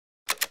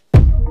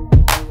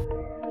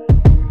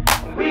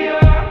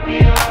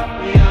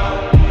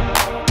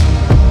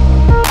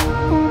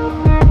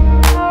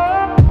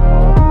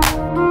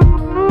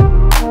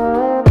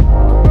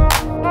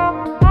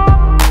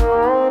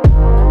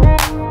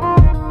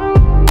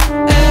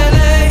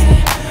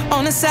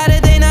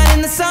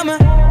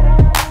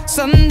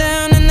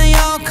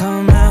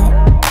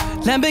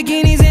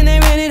Lamborghinis and they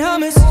rented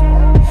hummus.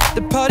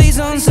 The party's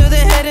on, so they're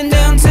heading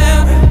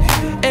downtown.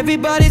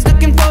 Everybody's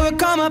looking for a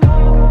come up,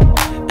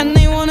 and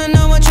they wanna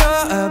know what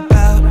you're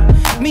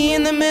about. Me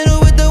in the middle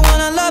with the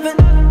one I love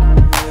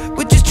it.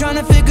 We're just trying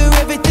to figure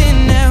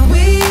everything out.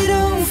 We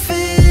don't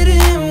fit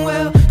in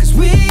well, cause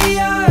we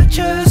are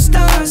just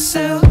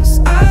ourselves.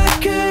 I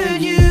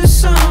could use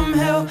some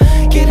help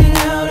getting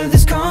out of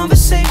this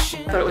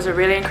conversation. I thought it was a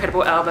really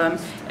incredible album.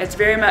 It's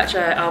very much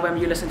an album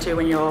you listen to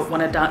when you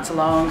want to dance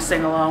along,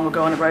 sing along, or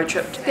go on a road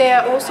trip.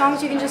 They're all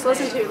songs you can just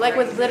listen to, like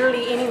with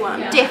literally anyone.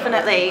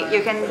 Definitely,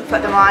 you can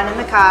put them on in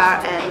the car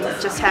and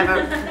just have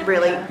a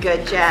really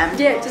good jam.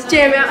 Yeah, just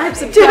jam out, have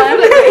some time.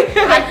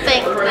 I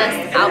think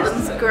this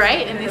album's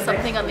great and there's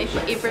something on there for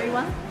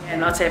everyone.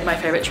 And I'd say my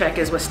favourite track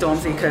is with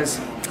Stormzy because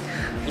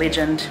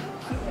legend.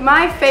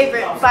 My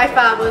favourite by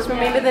far was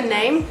Remember the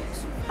Name.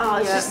 Oh,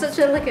 it's just such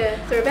a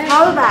throwback.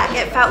 Throwback.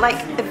 It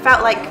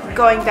felt like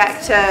going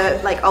back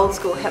to like old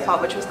school hip hop,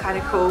 which was kind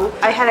of cool.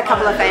 I had a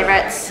couple of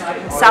favourites.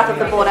 South of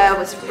the Border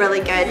was really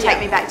good. Take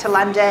Me Back to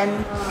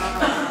London.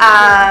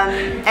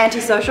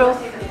 Antisocial.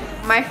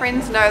 My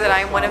friends know that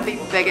I'm one of the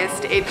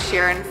biggest Ed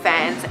Sheeran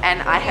fans,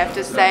 and I have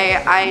to say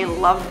I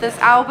love this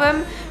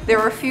album. There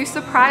are a few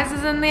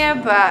surprises in there,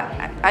 but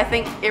I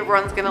think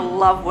everyone's gonna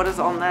love what is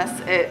on this.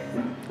 It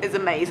is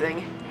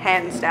amazing.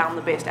 Hands down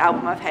the best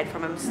album I've had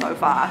from him so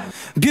far.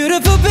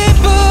 Beautiful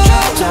people,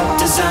 top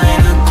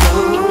designer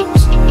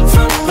clothes,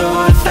 front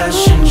row at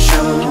fashion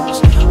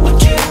shows.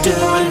 What you do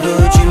and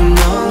who'd you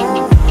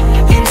know?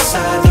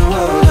 Inside the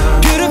world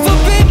of beautiful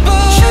people,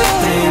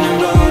 champagne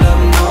and rolled up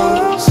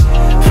nose,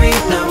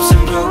 prenups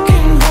and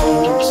broken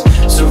homes,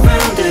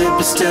 surrounded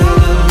but still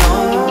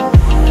alone.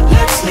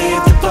 Let's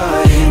leave the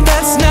party.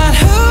 That's not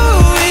who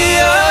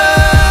we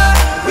are.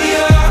 We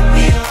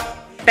are.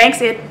 Thanks,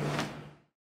 Ed.